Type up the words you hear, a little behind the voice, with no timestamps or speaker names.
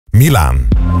Milan,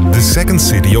 the second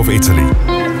city of Italy,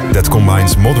 that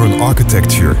combines modern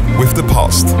architecture with the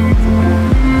past.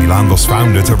 Milan was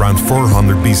founded around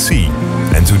 400 BC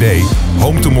and today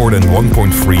home to more than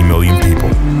 1.3 million people.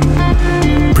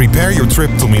 Prepare your trip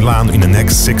to Milan in the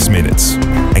next 6 minutes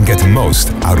and get the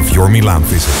most out of your Milan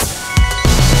visit.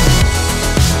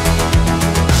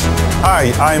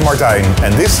 Hi, I'm Martijn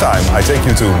and this time I take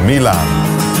you to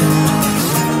Milan.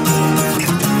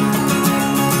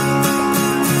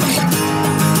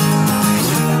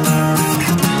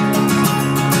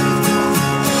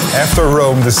 After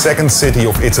Rome, the second city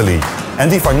of Italy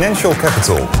and the financial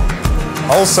capital,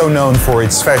 also known for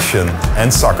its fashion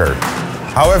and soccer.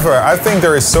 However, I think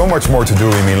there is so much more to do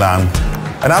in Milan,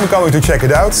 and I'm going to check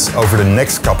it out over the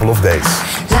next couple of days.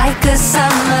 Like a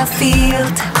summer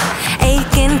field,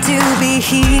 aching to be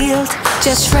healed,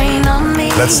 just rain on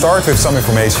me. Let's start with some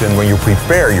information when you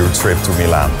prepare your trip to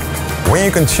Milan. When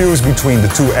you can choose between the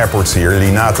two airports here,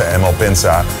 Linate and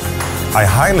Malpensa, I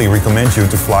highly recommend you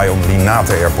to fly on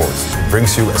Linate Airport. It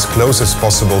brings you as close as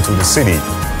possible to the city.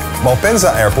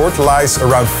 Malpensa Airport lies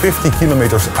around 50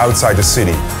 kilometers outside the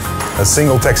city. A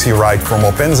single taxi ride from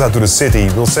Malpensa to the city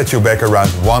will set you back around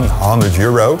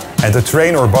 €100 and a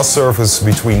train or bus service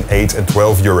between 8 and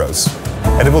 12 euros.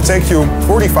 And it will take you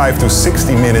 45 to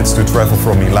 60 minutes to travel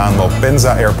from Milan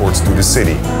Malpensa Airport to the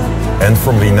city. And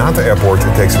from Linate Airport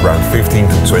it takes around 15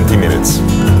 to 20 minutes.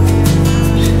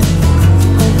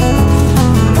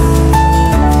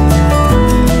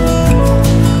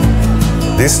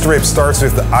 This trip starts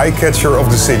with the eye-catcher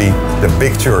of the city, the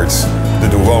big church, the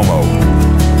Duomo.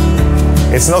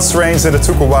 It's not strange that it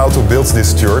took a while to build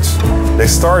this church. They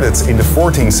started in the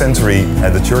 14th century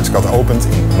and the church got opened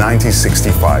in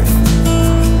 1965.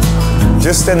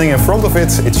 Just standing in front of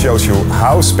it, it shows you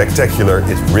how spectacular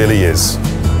it really is.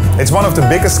 It's one of the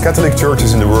biggest Catholic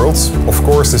churches in the world. Of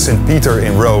course, the St. Peter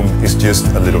in Rome is just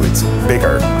a little bit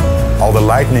bigger. All the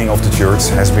lighting of the church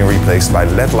has been replaced by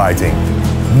LED lighting.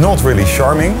 Not really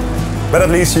charming, but at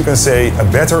least you can say a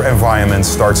better environment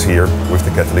starts here with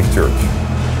the Catholic Church.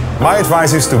 My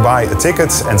advice is to buy a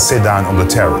ticket and sit down on the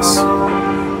terrace.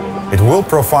 It will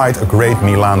provide a great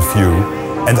Milan view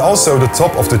and also the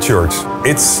top of the church.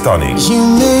 It's stunning. You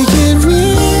make it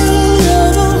real,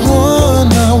 you're the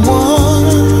one I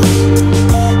want.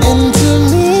 And to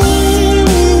me,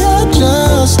 we are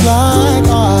just like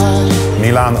art.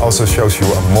 Milan also shows you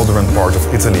a modern part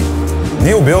of Italy.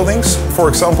 New buildings, for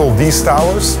example these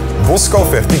towers, Bosco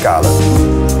Verticale.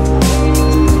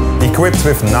 Equipped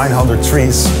with 900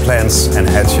 trees, plants and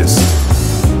hedges.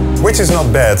 Which is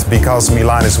not bad, because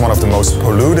Milan is one of the most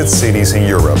polluted cities in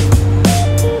Europe.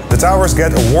 The towers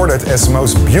get awarded as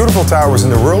most beautiful towers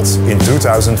in the world in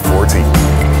 2014.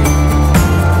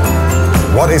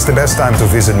 What is the best time to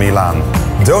visit Milan?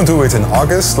 Don't do it in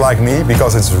August like me,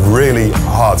 because it's really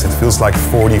hot. It feels like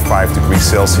 45 degrees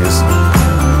Celsius.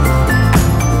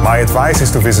 My advice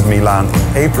is to visit Milan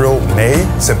in April, May,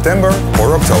 September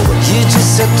or October. You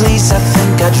just said please, I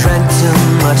think I drank too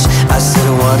much. I said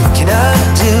what can I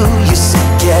do? You said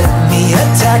get me a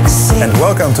taxi. And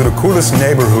welcome to the coolest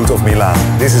neighborhood of Milan.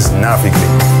 This is Navigly.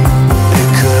 It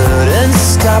couldn't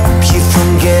stop you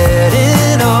from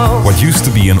getting off. What used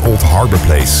to be an old harbor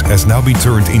place has now been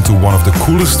turned into one of the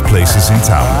coolest places in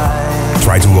town.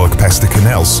 Try to walk past the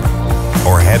canals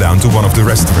or head down to one of the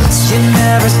restaurants. You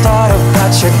never thought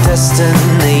about your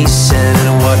destination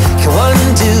and what can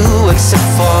one do except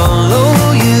follow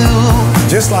you.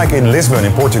 Just like in Lisbon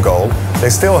in Portugal, they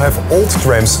still have old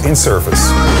trams in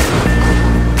service.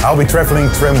 I'll be traveling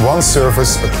Tram 1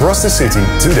 service across the city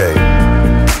today.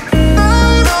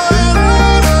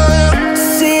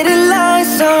 City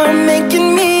lights are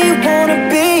making me wanna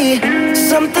be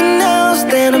something else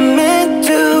than I'm meant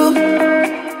to.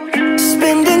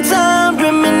 Spending time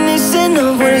reminiscing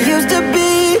of what it used to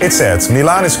be. It's said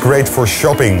Milan is great for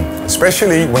shopping,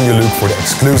 especially when you look for the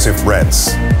exclusive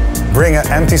brands. Bring an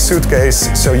empty suitcase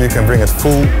so you can bring it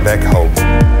full back home.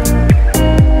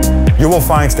 You will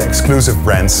find the exclusive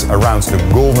brands around the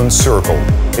Golden Circle.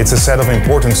 It's a set of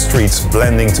important streets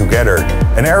blending together,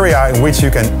 an area in which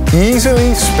you can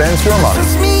easily spend your money.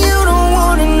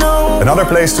 Another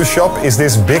place to shop is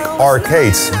this big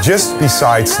arcade just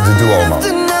beside the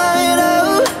Duomo.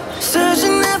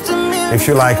 If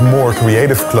you like more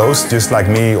creative clothes, just like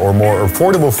me, or more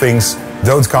affordable things,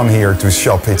 don't come here to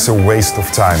shop, it's a waste of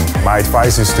time. My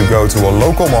advice is to go to a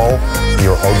local mall in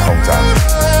your own hometown.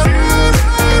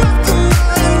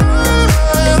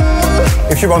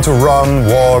 If you want to run,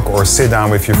 walk or sit down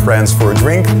with your friends for a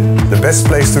drink, the best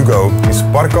place to go is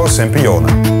Parco Sempione.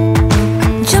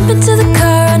 Jump into the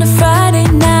car on a Friday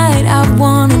night, I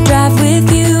wanna drive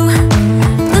with you.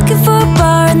 Looking for a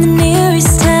bar in the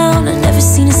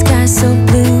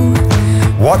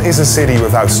What is a city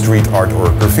without street art or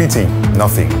graffiti?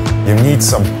 Nothing. You need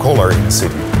some color in a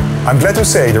city. I'm glad to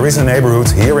say there is a neighborhood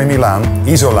here in Milan,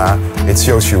 Isola. It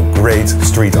shows you great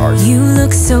street art. You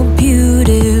look so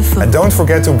beautiful. And don't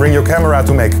forget to bring your camera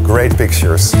to make great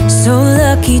pictures. So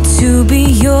lucky to be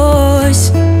yours.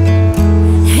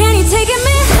 And you're taking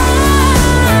me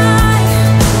high.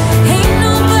 Ain't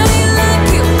nobody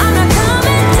like you. I'm not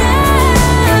coming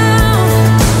down.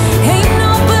 Ain't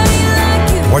nobody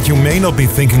like you. What you may not be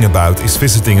thinking about is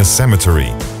visiting a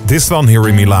cemetery. This one here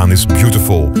in Milan is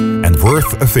beautiful and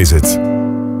worth a visit.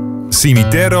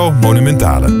 Cimitero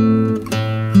Monumentale.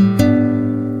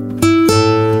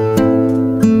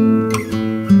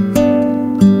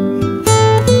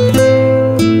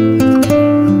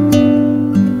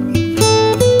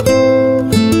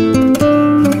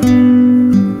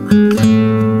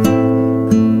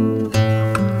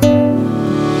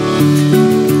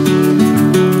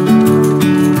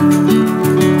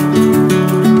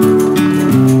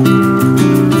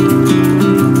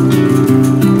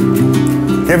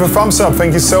 Give a thumbs up,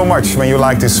 thank you so much when you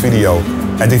like this video.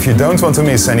 And if you don't want to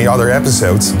miss any other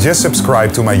episodes, just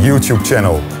subscribe to my YouTube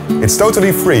channel. It's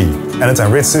totally free and it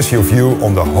enriches your view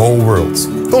on the whole world.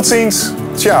 Tot ziens,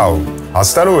 ciao,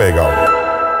 hasta luego.